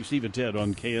 big things. Steve and Ted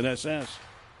on KNSS.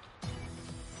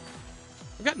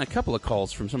 I've gotten a couple of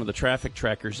calls from some of the traffic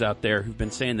trackers out there who've been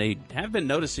saying they have been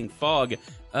noticing fog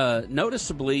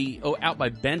noticeably out by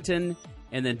Benton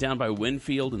and then down by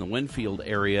Winfield in the Winfield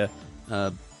area,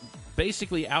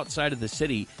 basically outside of the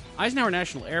city. Eisenhower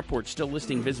National Airport still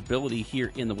listing visibility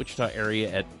here in the Wichita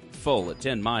area at full at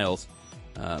 10 miles.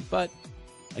 But,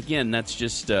 again, that's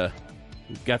just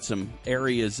we've got some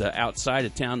areas outside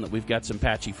of town that we've got some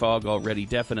patchy fog already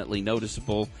definitely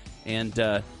noticeable. And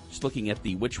just looking at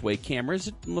the which-way cameras,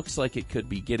 it looks like it could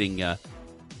be getting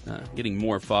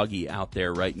more foggy out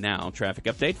there right now. Traffic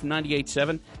update from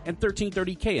 98.7 and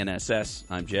 1330 KNSS.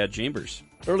 I'm Jad Chambers.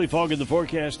 Early fog in the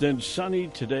forecast, then sunny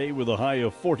today with a high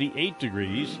of 48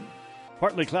 degrees.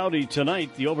 Partly cloudy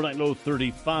tonight, the overnight low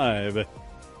 35.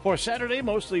 For Saturday,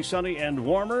 mostly sunny and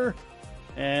warmer,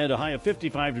 and a high of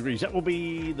 55 degrees. That will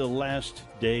be the last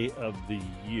day of the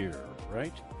year,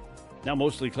 right? Now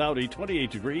mostly cloudy,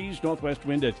 28 degrees, northwest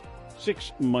wind at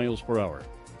 6 miles per hour.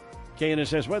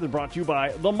 KNSS weather brought to you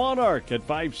by The Monarch at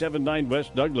 579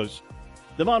 West Douglas.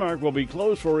 The Monarch will be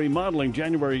closed for remodeling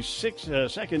January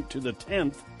 2nd to the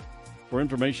 10th. For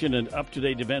information and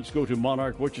up-to-date events, go to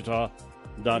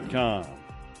monarchwichita.com.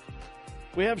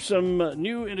 We have some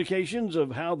new indications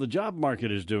of how the job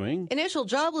market is doing. Initial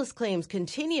jobless claims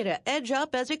continue to edge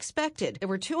up as expected. There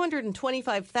were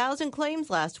 225,000 claims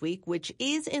last week, which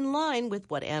is in line with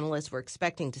what analysts were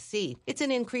expecting to see. It's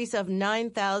an increase of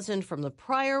 9,000 from the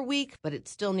prior week, but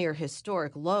it's still near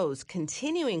historic lows.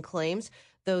 Continuing claims,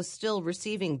 those still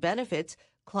receiving benefits,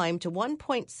 climbed to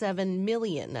 1.7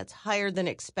 million. That's higher than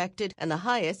expected and the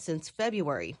highest since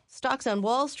February. Stocks on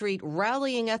Wall Street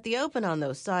rallying at the open on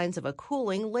those signs of a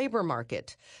cooling labor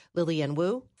market. Lillian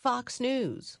Wu, Fox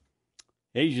News.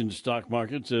 Asian stock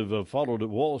markets have followed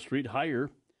Wall Street higher,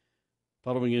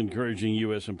 following encouraging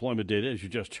U.S. employment data, as you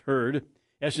just heard.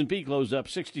 S&P closed up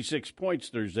 66 points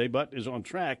Thursday, but is on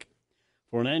track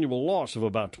for an annual loss of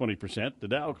about 20%. The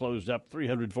Dow closed up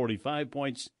 345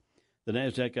 points. The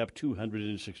NASDAQ up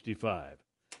 265.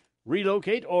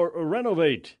 Relocate or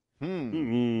renovate?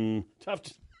 Tough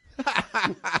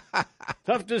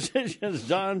decisions,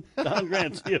 Don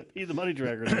Grant, CFP, the money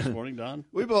tracker this morning, Don.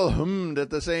 We both hummed at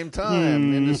the same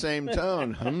time, in the same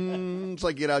tone. It's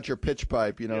like get out your pitch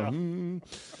pipe, Yeah.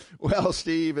 Well,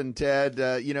 Steve and Ted,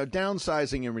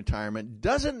 downsizing in retirement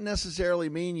doesn't necessarily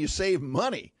mean you save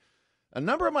money. A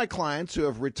number of my clients who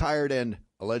have retired and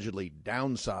allegedly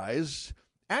downsized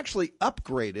actually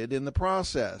upgraded in the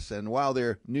process. And while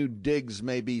their new digs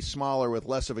may be smaller with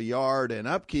less of a yard and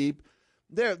upkeep,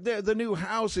 the new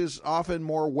house is often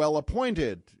more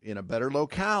well-appointed in a better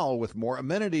locale with more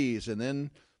amenities, and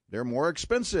then they're more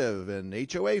expensive, and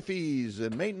HOA fees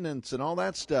and maintenance and all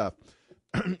that stuff.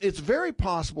 It's very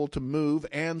possible to move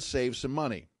and save some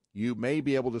money. You may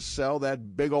be able to sell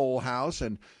that big old house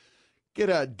and get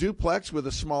a duplex with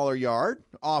a smaller yard.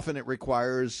 Often it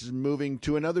requires moving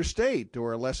to another state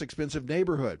or a less expensive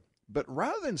neighborhood. But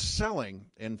rather than selling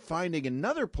and finding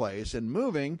another place and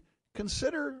moving,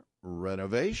 consider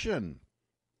renovation.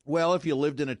 Well, if you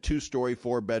lived in a 2-story,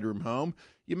 4-bedroom home,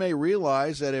 you may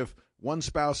realize that if one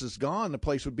spouse is gone, the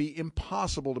place would be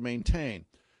impossible to maintain.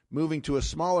 Moving to a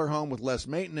smaller home with less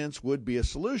maintenance would be a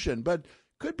solution, but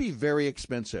could be very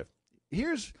expensive.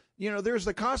 There's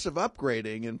the cost of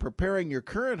upgrading and preparing your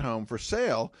current home for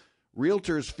sale.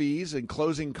 Realtors' fees and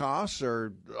closing costs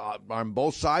are on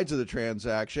both sides of the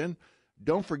transaction.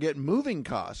 Don't forget moving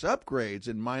costs, upgrades,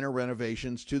 and minor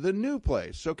renovations to the new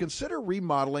place. So consider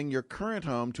remodeling your current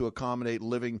home to accommodate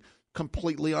living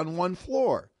completely on one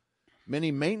floor.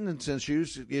 Many maintenance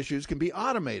issues can be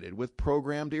automated with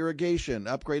programmed irrigation,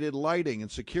 upgraded lighting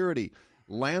and security,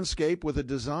 landscape with a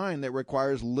design that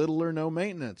requires little or no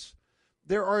maintenance.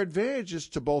 There are advantages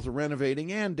to both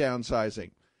renovating and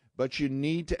downsizing, but you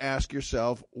need to ask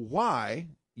yourself why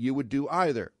you would do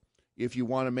either. If you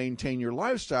want to maintain your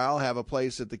lifestyle, have a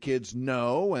place that the kids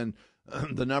know and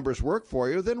the numbers work for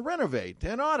you, then renovate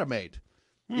and automate.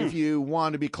 If you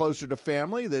want to be closer to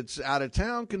family that's out of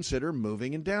town, consider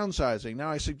moving and downsizing.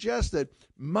 Now, I suggest that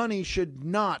money should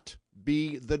not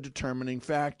be the determining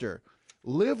factor.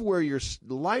 Live where your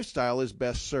lifestyle is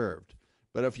best served.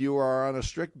 But if you are on a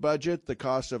strict budget, the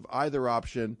cost of either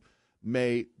option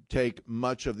may take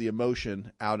much of the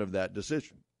emotion out of that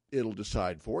decision. It'll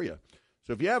decide for you.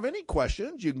 So if you have any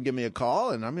questions, you can give me a call,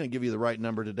 and I'm going to give you the right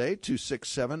number today,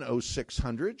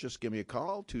 267-0600. Just give me a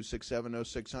call,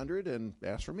 267-0600, and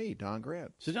ask for me, Don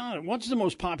Grant. So, Don, what's the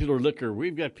most popular liquor?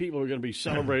 We've got people who are going to be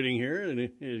celebrating here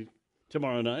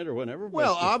tomorrow night or whenever.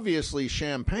 Well, obviously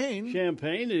champagne.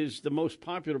 Champagne is the most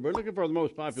popular. We're looking for the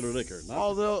most popular liquor.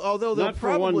 Although they'll not for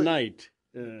probably, one night.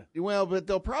 Well, but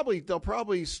they'll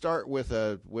probably start with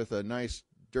a nice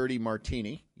dirty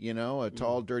martini, a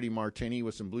tall dirty martini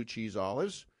with some blue cheese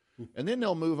olives, and then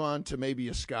they'll move on to maybe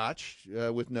a scotch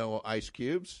with no ice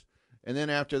cubes. And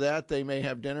then after that, they may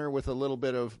have dinner with a little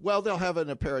bit of, they'll have an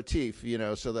aperitif,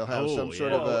 so they'll have some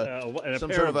sort of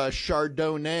a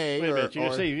Chardonnay. Wait a minute, you're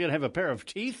going to say you're going to have a pair of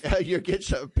teeth? You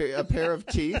get a pair of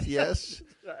teeth, yes.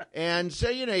 And so,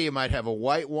 you might have a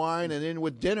white wine, and then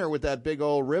with dinner with that big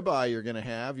old ribeye you're going to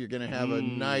have a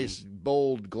nice,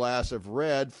 bold glass of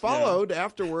red, followed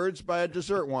afterwards by a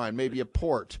dessert wine, maybe a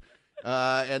port.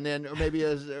 And then maybe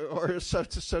a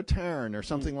Sauterne or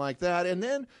something like that. And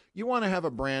then you want to have a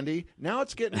brandy. Now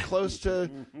it's getting close to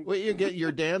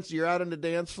you're out on the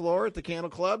dance floor at the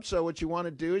Candle Club. So what you want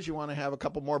to do is you want to have a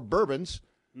couple more bourbons,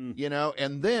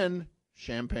 and then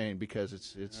champagne because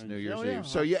it's New Year's Eve.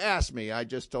 So you asked me. I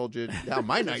just told you how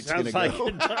my night's going to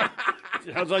go.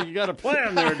 Sounds like you got a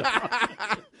plan there, Don.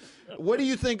 What do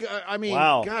you think? I mean,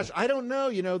 Wow. gosh, I don't know.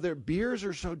 You know, their beers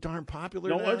are so darn popular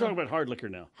No, now. we're talking about hard liquor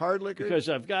now. Hard liquor? Because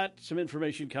I've got some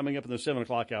information coming up in the 7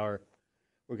 o'clock hour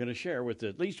we're going to share with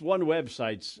at least one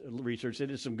website's research. They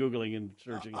did some Googling and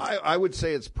searching. I would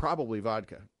say it's probably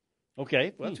vodka.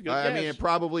 Okay, well, that's a good guess. I mean, it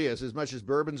probably is. As much as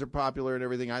bourbons are popular and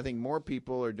everything, I think more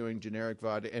people are doing generic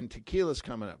vodka. And tequila's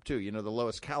coming up, too. You know, the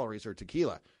lowest calories are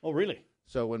tequila. Oh, really?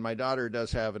 So when my daughter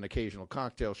does have an occasional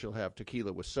cocktail, she'll have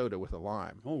tequila with soda with a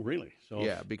lime. Oh, really? So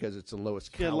yeah, because it's the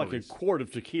lowest if you had calories. like a quart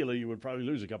of tequila, you would probably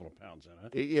lose a couple of pounds in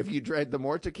it. If you drank, the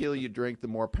more tequila you drink, the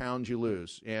more pounds you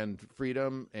lose. And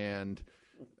freedom and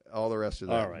all the rest of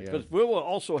that. All right. Yeah. But we will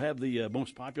also have the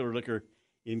most popular liquor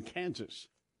in Kansas.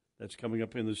 That's coming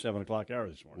up in the 7 o'clock hour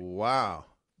this morning. Wow.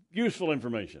 Useful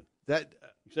information. That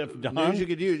Except for Don. news you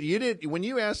could use. You did when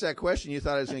you asked that question. You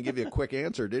thought I was going to give you a quick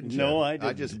answer, didn't you? No, I didn't.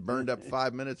 I just burned up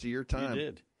 5 minutes of your time. You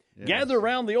did. Yeah. Gather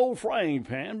around the old frying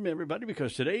pan, everybody,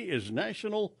 because today is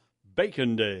National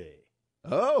Bacon Day.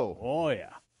 Oh,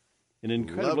 yeah. An Love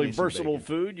incredibly me some versatile bacon.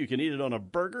 food. You can eat it on a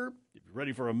burger if you're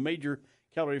ready for a major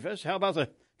calorie fest. How about the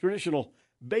traditional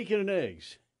bacon and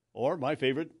eggs? Or my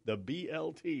favorite, the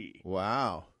BLT.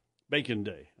 Wow. Bacon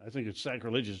Day. I think it's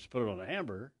sacrilegious to put it on a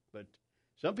hamburger, but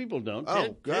some people don't. Oh,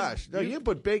 Ted, gosh. No, you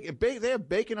put bacon. They have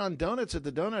bacon on donuts at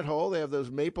the donut hole. They have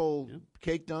those maple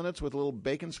cake donuts with little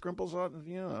bacon scrimples on.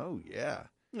 You know, oh, yeah.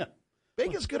 No.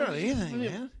 Bacon's good on anything,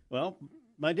 man. Well,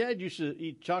 my dad used to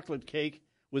eat chocolate cake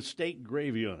with steak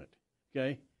gravy on it,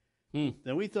 okay?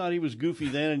 Now, we thought he was goofy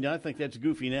then, and I think that's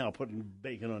goofy now, putting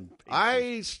bacon on pastries.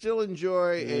 I still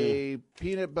enjoy a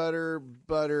peanut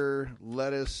butter,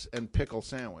 lettuce, and pickle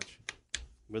sandwich.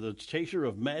 With a chaser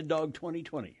of Mad Dog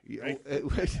 2020. Right?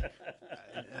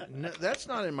 No, that's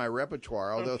not in my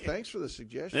repertoire, although thanks for the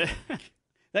suggestion.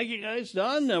 Thank you, guys.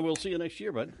 Don, we'll see you next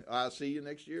year, bud. I'll see you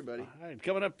next year, buddy. All right,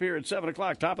 coming up here at 7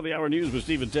 o'clock, top of the hour news with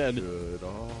Steve and Ted.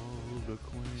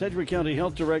 Sedgwick County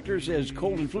Health Director says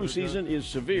cold and flu season is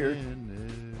severe.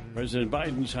 President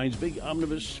Biden signs big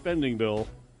omnibus spending bill.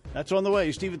 That's on the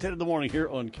way. Steve and Ted in the morning here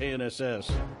on KNSS.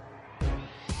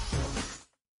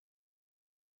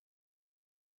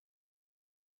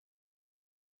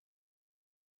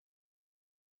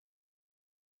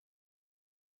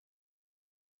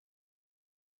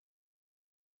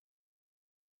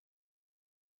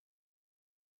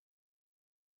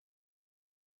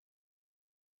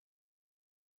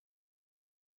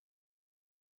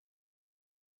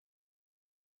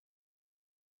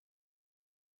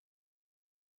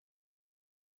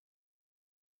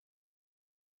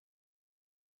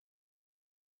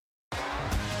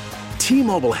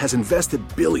 T-Mobile has invested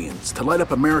billions to light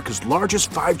up America's largest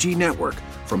 5G network,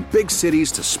 from big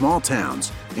cities to small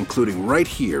towns, including right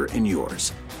here in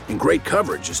yours. And great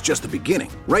coverage is just the beginning.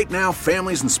 Right now,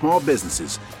 families and small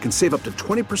businesses can save up to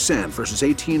 20% versus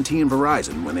AT&T and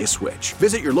Verizon when they switch.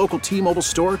 Visit your local T-Mobile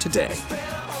store today.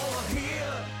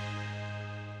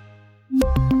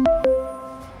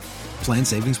 Plan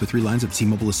savings with 3 lines of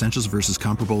T-Mobile Essentials versus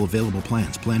comparable available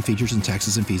plans. Plan features and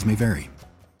taxes and fees may vary.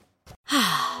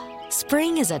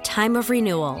 Spring is a time of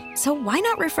renewal, so why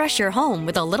not refresh your home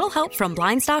with a little help from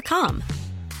Blinds.com?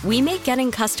 We make getting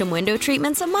custom window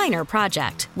treatments a minor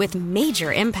project with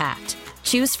major impact.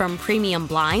 Choose from premium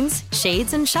blinds,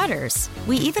 shades, and shutters.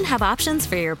 We even have options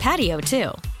for your patio,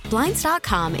 too.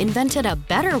 Blinds.com invented a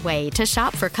better way to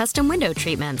shop for custom window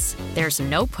treatments. There's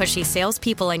no pushy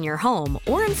salespeople in your home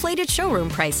or inflated showroom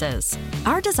prices.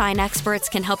 Our design experts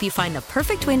can help you find the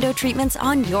perfect window treatments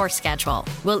on your schedule.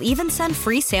 We'll even send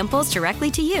free samples directly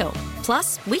to you.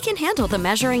 Plus, we can handle the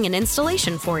measuring and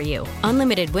installation for you.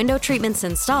 Unlimited window treatments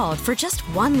installed for just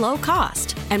one low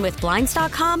cost. And with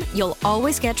Blinds.com, you'll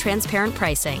always get transparent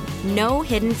pricing. No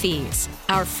hidden fees.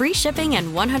 Our free shipping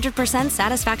and 100%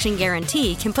 satisfaction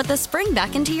guarantee can put the spring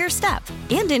back into your step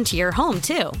and into your home,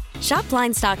 too. Shop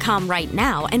Blinds.com right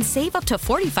now and save up to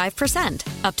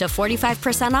 45%. Up to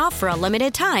 45% off for a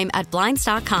limited time at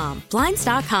Blinds.com.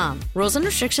 Blinds.com. Rules and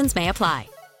restrictions may apply.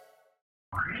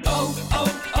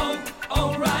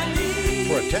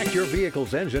 Protect your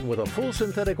vehicle's engine with a full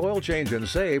synthetic oil change and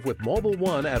save with Mobil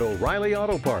 1 at O'Reilly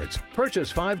Auto Parts. Purchase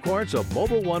 5 quarts of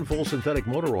Mobil 1 full synthetic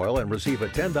motor oil and receive a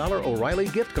 $10 O'Reilly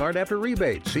gift card after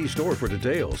rebate. See store for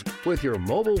details. With your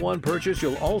Mobil 1 purchase,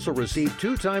 you'll also receive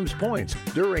 2 times points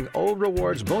during O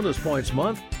Rewards Bonus Points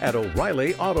Month at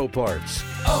O'Reilly Auto Parts.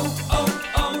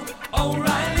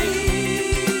 O'Reilly.